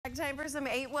time for some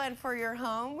 8-1 for your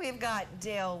home. We've got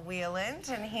Dale Wheeland,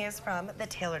 and he is from the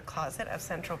Tailored Closet of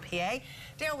Central PA.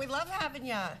 Dale, we love having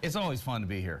you. It's always fun to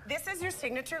be here. This is your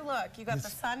signature look. You got the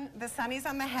sunnies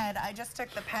on the head. I just took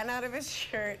the pen out of his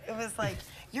shirt. It was like,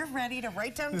 you're ready to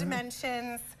write down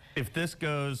dimensions. If this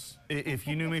goes, if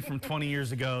you knew me from 20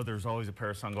 years ago, there's always a pair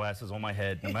of sunglasses on my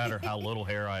head, no matter how little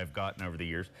hair I have gotten over the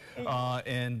years.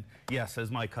 And yes,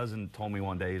 as my cousin told me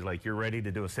one day, he's like, you're ready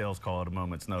to do a sales call at a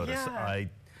moment's notice. Yeah.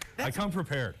 I come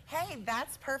prepared. Hey,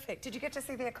 that's perfect. Did you get to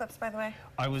see the eclipse, by the way?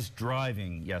 I was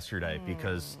driving yesterday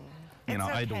because, you know,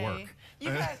 I had to work.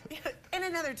 You got, in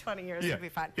another 20 years, it'll be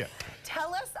fun. Yeah.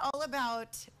 Tell us all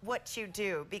about what you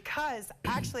do, because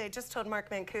actually I just told Mark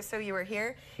Mancuso you were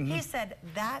here. He said,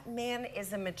 that man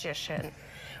is a magician.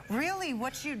 Really,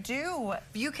 what you do,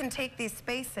 you can take these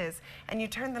spaces and you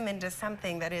turn them into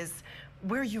something that is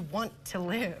where you want to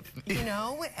live, you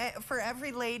know? For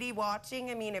every lady watching,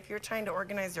 I mean, if you're trying to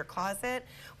organize your closet,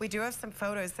 we do have some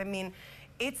photos. I mean,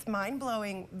 it's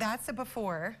mind-blowing. That's a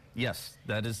before. Yes,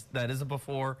 that is a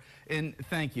before, and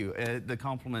thank you. The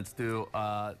compliments do,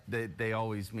 they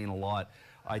always mean a lot.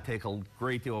 I take a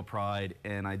great deal of pride,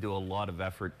 and I do a lot of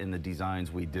effort in the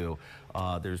designs we do.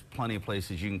 There's plenty of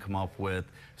places you can come up with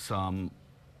some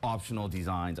optional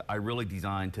designs. I really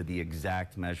design to the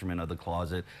exact measurement of the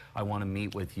closet. I want to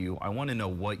meet with you. I want to know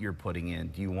what you're putting in.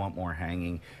 Do you want more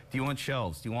hanging? Do you want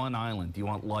shelves? Do you want an island? Do you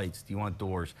want lights? Do you want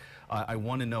doors? I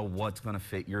want to know what's going to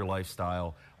fit your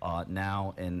lifestyle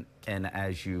now and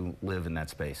as you live in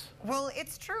that space. Well,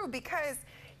 it's true, because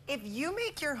if you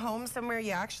make your home somewhere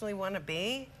you actually want to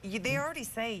be, they already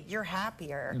say you're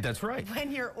happier. That's right.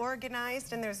 When you're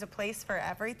organized and there's a place for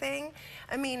everything.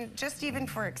 I mean, just even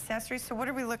for accessories. So what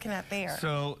are we looking at there?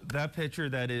 So that picture,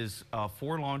 that is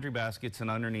 4 laundry baskets,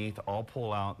 and underneath all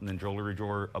pull out, and then jewelry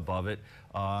drawer above it.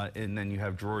 And then you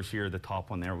have drawers here. The top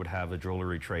one there would have a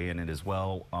jewelry tray in it as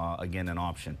well. Again, an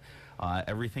option.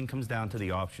 Everything comes down to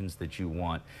the options that you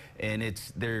want. And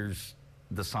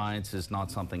the science is not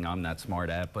something I'm that smart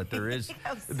at, but there is,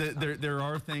 there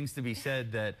are things to be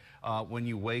said that when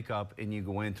you wake up and you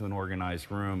go into an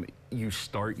organized room, you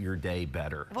start your day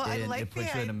better. Well, and I like it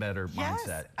puts you in a better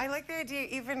mindset. I like the idea,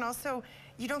 even also,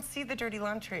 you don't see the dirty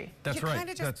laundry. That's right. You kind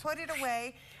of just put it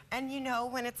away, and you know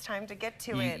when it's time to get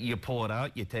to it. You pull it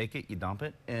out, you take it, you dump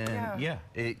it, and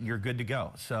you're good to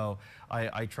go. So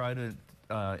I try to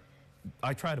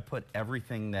put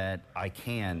everything that I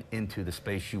can into the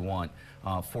space you want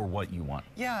for what you want.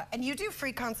 Yeah, and you do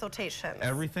free consultations.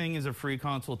 Everything is a free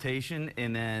consultation,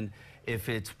 and then if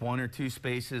it's 1 or 2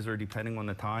 spaces, or depending on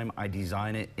the time, I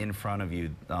design it in front of you.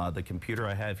 The computer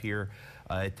I have here,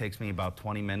 it takes me about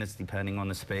 20 minutes depending on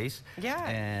the space. Yeah,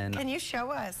 and can you show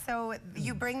us? So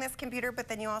you bring this computer, but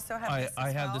then you also have this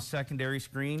I have the secondary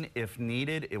screen if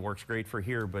needed. It works great for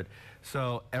here, but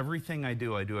so everything I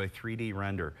do a 3D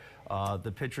render.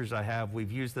 The pictures I have,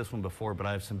 we've used this one before, but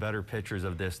I have some better pictures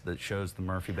of this that shows the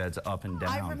Murphy beds up and down.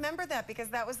 I remember that, because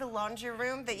that was the laundry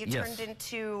room that you turned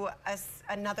into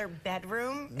another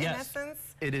bedroom, in essence.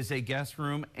 It is a guest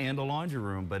room and a laundry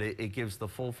room, but it gives the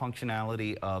full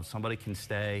functionality of somebody can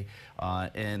stay.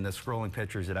 In the scrolling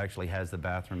pictures, it actually has the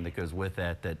bathroom that goes with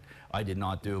that I did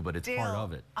not do, but it's part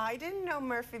of it. I didn't know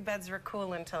Murphy beds were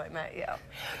cool until I met you.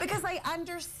 Because I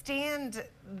understand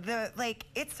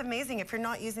it's amazing if you're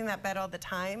not using that bed all the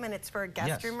time and it's for a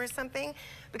guest room or something,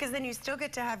 because then you still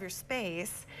get to have your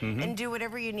space and do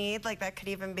whatever you need. Like that could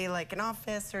even be like an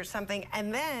office or something.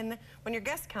 And then when your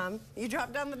guests come, you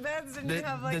drop down the beds and you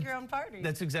have like your own party.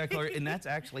 That's exactly right. And that's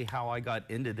actually how I got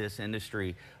into this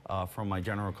industry from my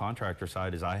general contractor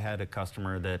side. Is I had a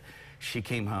customer that she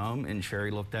came home and Sherry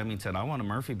looked at me and said, I want a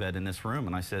Murphy bed in this room.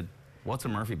 And I said, what's a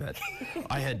Murphy bed?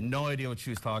 I had no idea what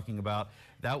she was talking about.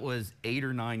 That was 8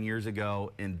 or 9 years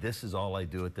ago, and this is all I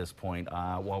do at this point.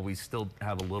 While we still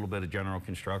have a little bit of general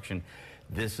construction,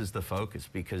 this is the focus,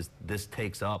 because this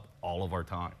takes up all of our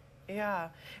time. Yeah.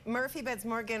 Murphy beds,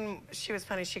 Morgan, she was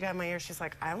funny. She got in my ear. She's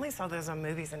like, I only saw those on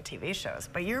movies and TV shows,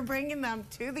 but you're bringing them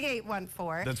to the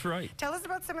 814. That's right. Tell us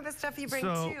about some of the stuff you bring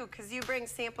too, because you bring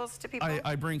samples to people.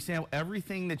 I bring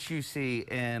everything that you see,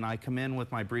 and I come in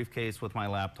with my briefcase with my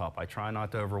laptop. I try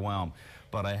not to overwhelm,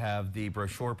 but I have the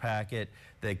brochure packet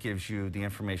that gives you the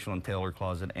information on Tailored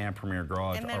Closet and Premier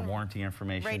Garage, our warranty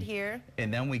information. Right here.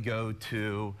 And then we go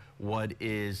to what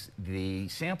is the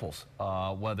samples,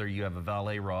 whether you have a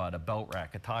valet rod, a belt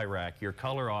rack, a tie rack, your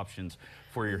color options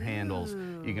for your handles.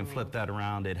 You can flip that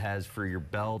around. It has for your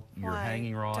belt, your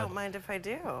hanging rod. Don't mind if I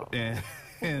do.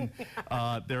 And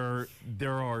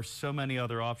there are so many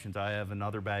other options. I have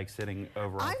another bag sitting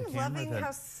over on the camera. I'm loving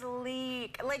how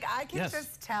sleek, like I can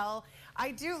just tell.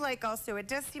 I do like also, it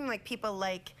does seem like people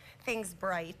like things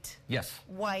bright. Yes.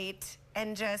 White,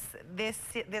 and just this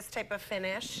type of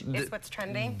finish is what's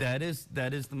trending? That is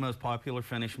the most popular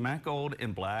finish. Matte gold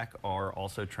and black are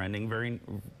also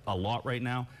trending a lot right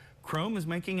now. Chrome is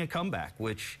making a comeback,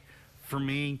 which for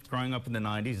me, growing up in the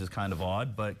 90s is kind of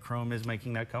odd, but chrome is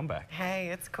making that comeback. Hey,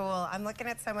 it's cool. I'm looking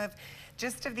at some of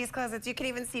these closets. You can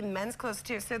even see men's clothes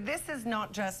too. So this is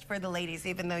not just for the ladies,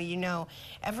 even though you know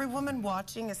every woman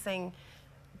watching is saying,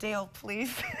 Dale,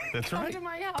 please come to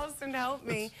my house and help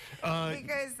me.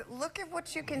 Because look at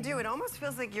what you can do. It almost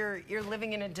feels like you're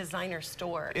living in a designer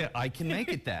store. Yeah, I can make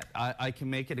it that. I can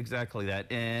make it exactly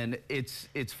that. And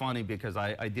it's funny because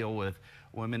I deal with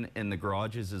women in the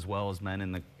garages as well as men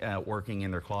in the working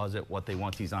in their closet, what they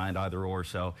want designed, either or.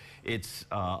 So it's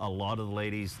a lot of the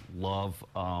ladies love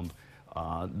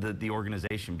the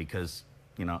organization because,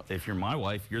 you know, if you're my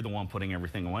wife, you're the one putting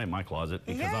everything away in my closet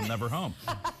because I'm never home.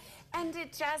 And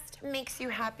it just makes you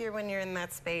happier when you're in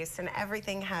that space and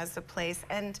everything has a place.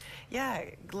 And yeah,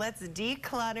 let's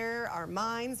declutter our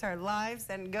minds, our lives,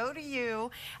 and go to you.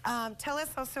 Tell us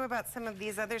also about some of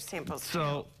these other samples.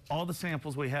 So all the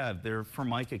samples we have, they're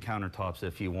Formica countertops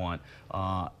if you want.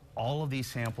 All of these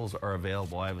samples are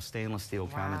available. I have a stainless steel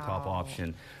countertop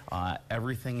option.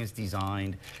 Everything is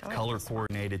designed, color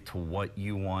coordinated to what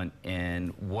you want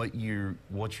and what you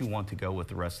want to go with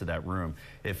the rest of that room.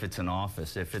 If it's an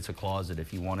office, if it's a closet,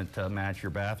 if you want it to match your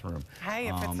bathroom. Hey,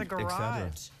 if it's a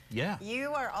garage. Yeah.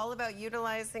 You are all about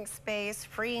utilizing space,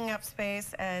 freeing up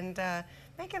space, and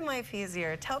making life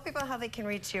easier. Tell people how they can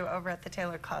reach you over at the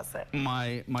Taylor Closet.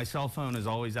 My cell phone is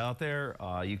always out there.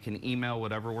 You can email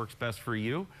whatever works best for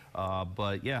you.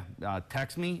 But yeah,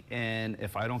 text me, and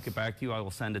if I don't get back to you, I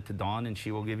will send it to Dawn, and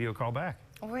she will give you a call back.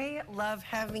 We love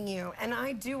having you, and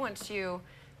I do want you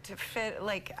to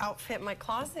outfit my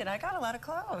closet. I got a lot of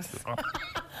clothes.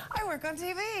 I work on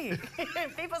TV.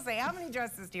 People say, how many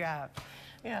dresses do you have?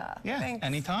 Yeah, thanks.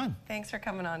 Anytime. Thanks for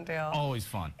coming on, Dale. Always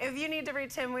fun. If you need to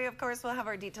reach him, we, of course, will have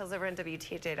our details over on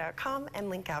WTJ.com and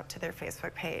link out to their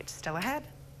Facebook page. Still ahead.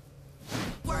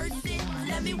 Worth it,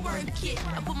 let me work it.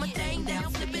 I put my thing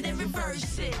down, flip it and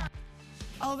reverse it.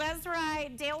 Oh, that's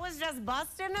right. Dale was just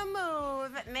busting a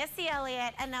move. Missy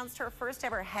Elliott announced her first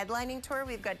ever headlining tour.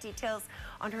 We've got details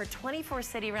on her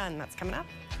 24-city run. That's coming up.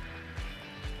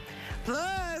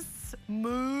 Plus,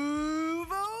 move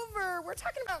over. We're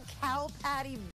talking about cow patty